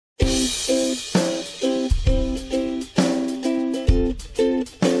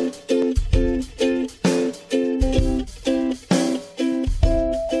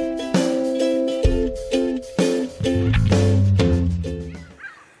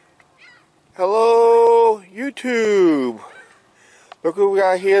YouTube. Look what we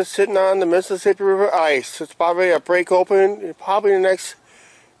got here sitting on the Mississippi River ice. It's probably a break open probably in the next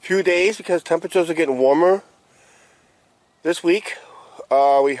few days because temperatures are getting warmer. This week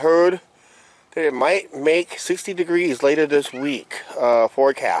we heard that it might make 60 degrees later this week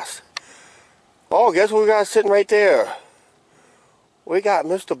forecast. Oh, guess what we got sitting right there? We got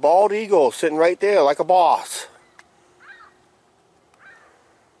Mr. Bald Eagle sitting right there like a boss.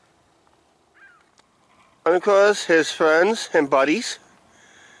 And of course, his friends and buddies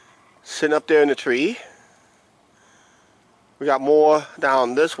sitting up there in the tree. We got more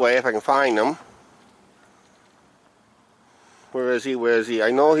down this way if I can find them. Where is he? Where is he?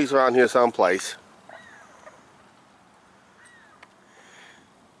 I know he's around here someplace.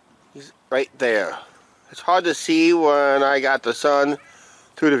 He's right there. It's hard to see when I got the sun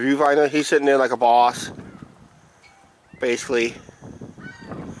through the viewfinder. He's sitting there like a boss, basically.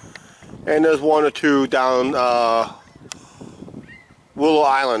 And there's one or two down Willow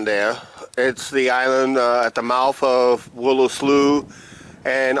Island there. It's the island at the mouth of Willow Slough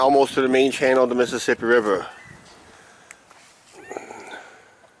and almost to the main channel of the Mississippi River.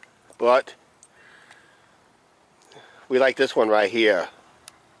 But we like this one right here.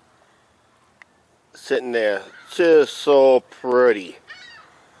 Sitting there, just so pretty.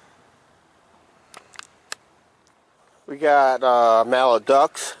 We got mallard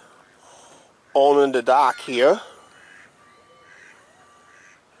ducks owning the dock here.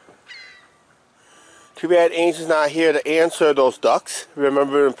 Too bad Angie's not here to answer those ducks.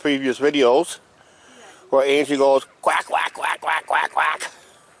 Remember in previous videos where Angie goes quack, quack, quack, quack, quack, quack.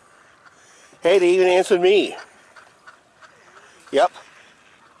 Hey, they even answered me. Yep.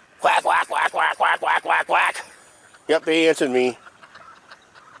 Quack, quack, quack, quack, quack, quack, quack, quack. Yep, they answered me.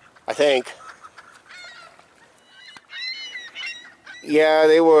 I think. Yeah,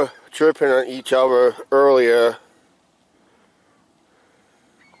 they were chirping on each other earlier.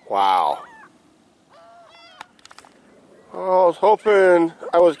 Wow. I was hoping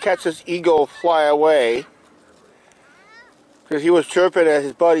I would catch this eagle fly away. Because he was chirping at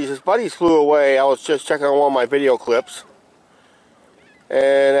his buddies. His buddies flew away. I was just checking on one of my video clips.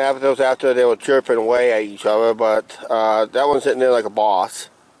 And after they were chirping away at each other. But that one's sitting there like a boss.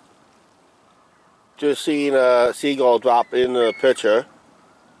 Just seeing a seagull drop in the picture.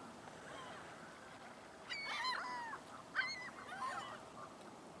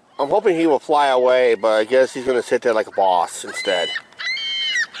 I'm hoping he will fly away, but I guess he's going to sit there like a boss instead.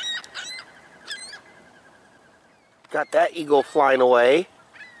 Got that eagle flying away.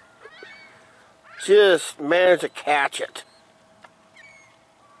 Just managed to catch it.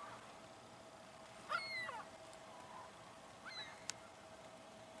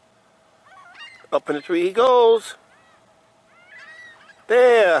 Up in the tree he goes.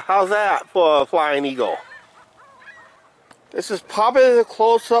 There, how's that for a flying eagle? This is probably the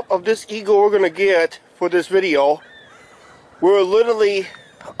close-up of this eagle we're going to get for this video. We're literally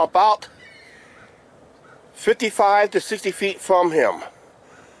about 55 to 60 feet from him.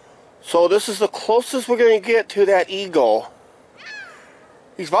 So this is the closest we're going to get to that eagle.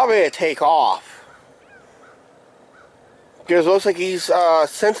 He's probably going to take off. Because it looks like he's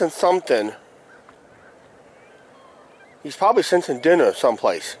sensing something. He's probably sensing dinner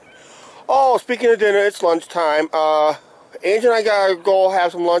someplace. Oh, speaking of dinner, it's lunchtime. Angie and I gotta go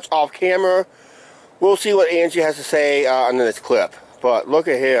have some lunch off camera. We'll see what Angie has to say in this clip. But look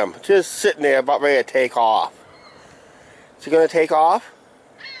at him, just sitting there about ready to take off. Is he gonna take off?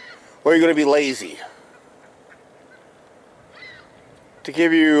 Or are you gonna be lazy? To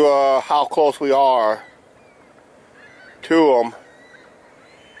give you how close we are to him.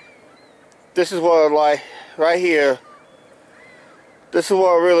 This is what like right here. This is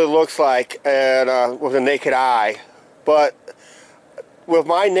what it really looks like and with a naked eye. But with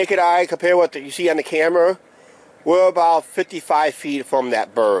my naked eye, compared to what you see on the camera, we're about 55 feet from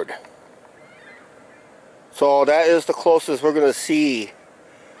that bird. So that is the closest we're going to see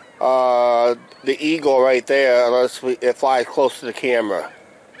the eagle right there, unless it flies close to the camera.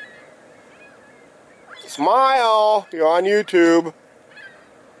 Smile! You're on YouTube.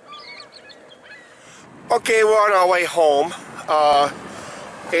 Okay, we're on our way home.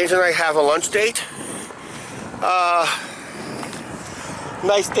 Angie and I have a lunch date.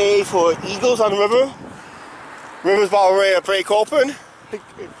 Nice day for eagles on the river. River's about ready to break open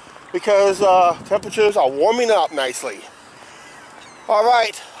because temperatures are warming up nicely.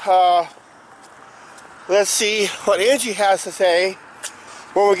 Alright, let's see what Angie has to say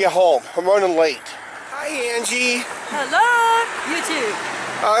when we get home. I'm running late. Hi Angie. Hello, YouTube.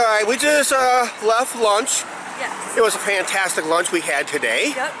 Alright, we just left lunch. Yes. It was a fantastic lunch we had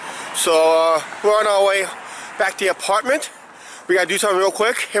today. Yep. So we're on our way back to the apartment. We gotta do something real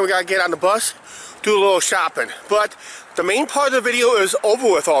quick, and we gotta get on the bus, do a little shopping. But the main part of the video is over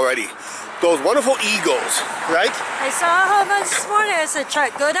with already. Those wonderful eagles, right? I saw a whole bunch this morning. I said,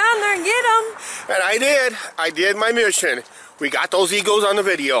 Chuck, go down there and get them. And I did. I did my mission. We got those eagles on the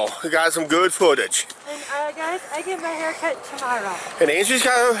video. We got some good footage. And guys, I get my hair cut tomorrow. And Angie's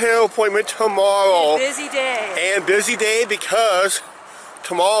got her hair appointment tomorrow. Busy day. And busy day because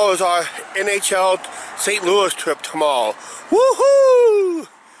tomorrow is our NHL St. Louis trip tomorrow. Woohoo!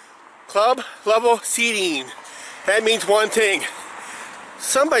 Club level seating. That means one thing.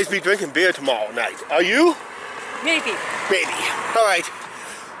 Somebody's be drinking beer tomorrow night. Are you? Maybe. Maybe. Alright.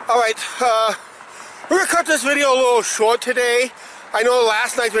 Alright. We're going to cut this video a little short today. I know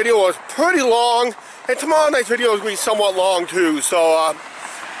last night's video was pretty long. And tomorrow night's video is going to be somewhat long too. So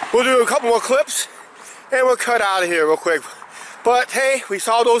we'll do a couple more clips. And we'll cut out of here real quick. But hey, we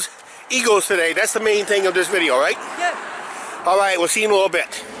saw those eagles today. That's the main thing of this video, right? Yep. Alright, we'll see you in a little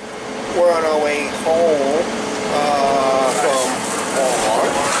bit. We're on our way home from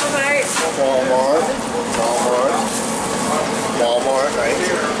Walmart. Walmart, right?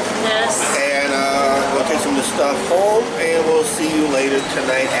 Yes. And we'll take some of the stuff home, and we'll see you later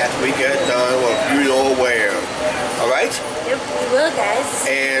tonight after we get done with you know where. Alright? Yep, we will, guys.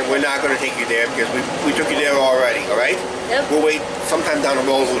 And we're not going to take you there because we took you there already, alright? Yep. We'll wait sometime down the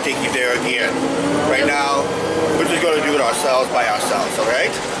road, we'll take you there again. Right now, we're just going to do it ourselves by ourselves,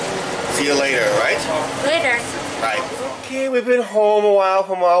 alright? See you later, alright? Later. Right. Okay, we've been home a while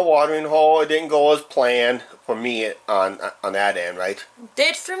from our watering hole. It didn't go as planned for me on that end, right?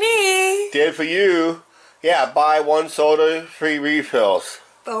 Did for me. Did for you. Yeah, buy one soda, 3 refills.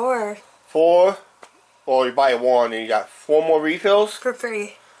 4. 4? Or you buy one and you got 4 more refills? For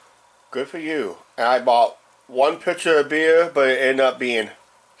free. Good for you. And I bought 1 pitcher of beer, but it ended up being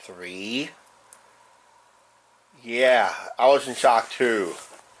 3. Yeah, I was in shock too.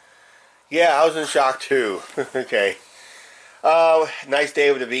 Yeah, I was in shock too. Okay. Nice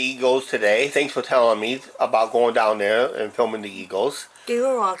day with the Eagles today. Thanks for telling me about going down there and filming the Eagles.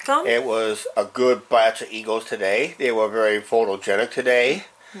 You're welcome. It was a good batch of Eagles today. They were very photogenic today.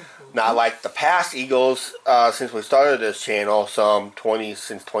 Not like the past Eagles since we started this channel since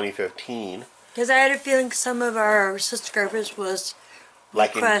 2015. Because I had a feeling some of our subscribers was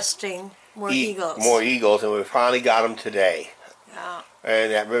requesting more Eagles. More Eagles, and we finally got them today. Yeah.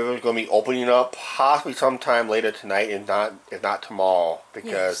 And that river is going to be opening up possibly sometime later tonight, if not tomorrow,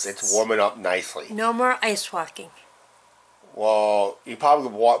 because it's warming up nicely. No more ice walking. Well, you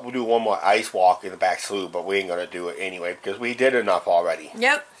probably we'll do one more ice walk in the back slough, but we ain't going to do it anyway, because we did enough already.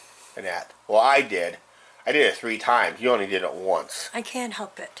 Yep. And that. Well, I did. I did it 3 times. You only did it once. I can't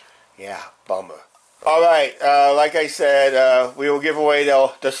help it. Yeah, bummer. Alright, like I said, we will give away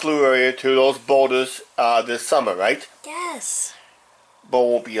the slough area to those boulders this summer, right? Yes. But it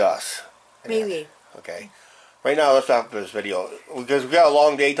won't be us. Maybe. Okay. Right now, let's wrap up this video, because we got a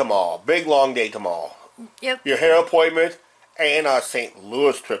long day tomorrow. Big long day tomorrow. Yep. Your hair appointment and our St.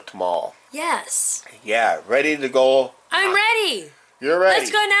 Louis trip tomorrow. Yes. Yeah, ready to go. I'm ready. You're ready.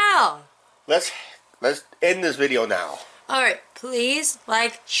 Let's go now. Let's end this video now. Alright, please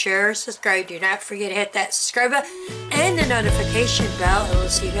like, share, subscribe. Do not forget to hit that subscribe button and the notification bell. And we'll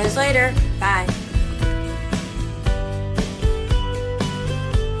see you guys later. Bye.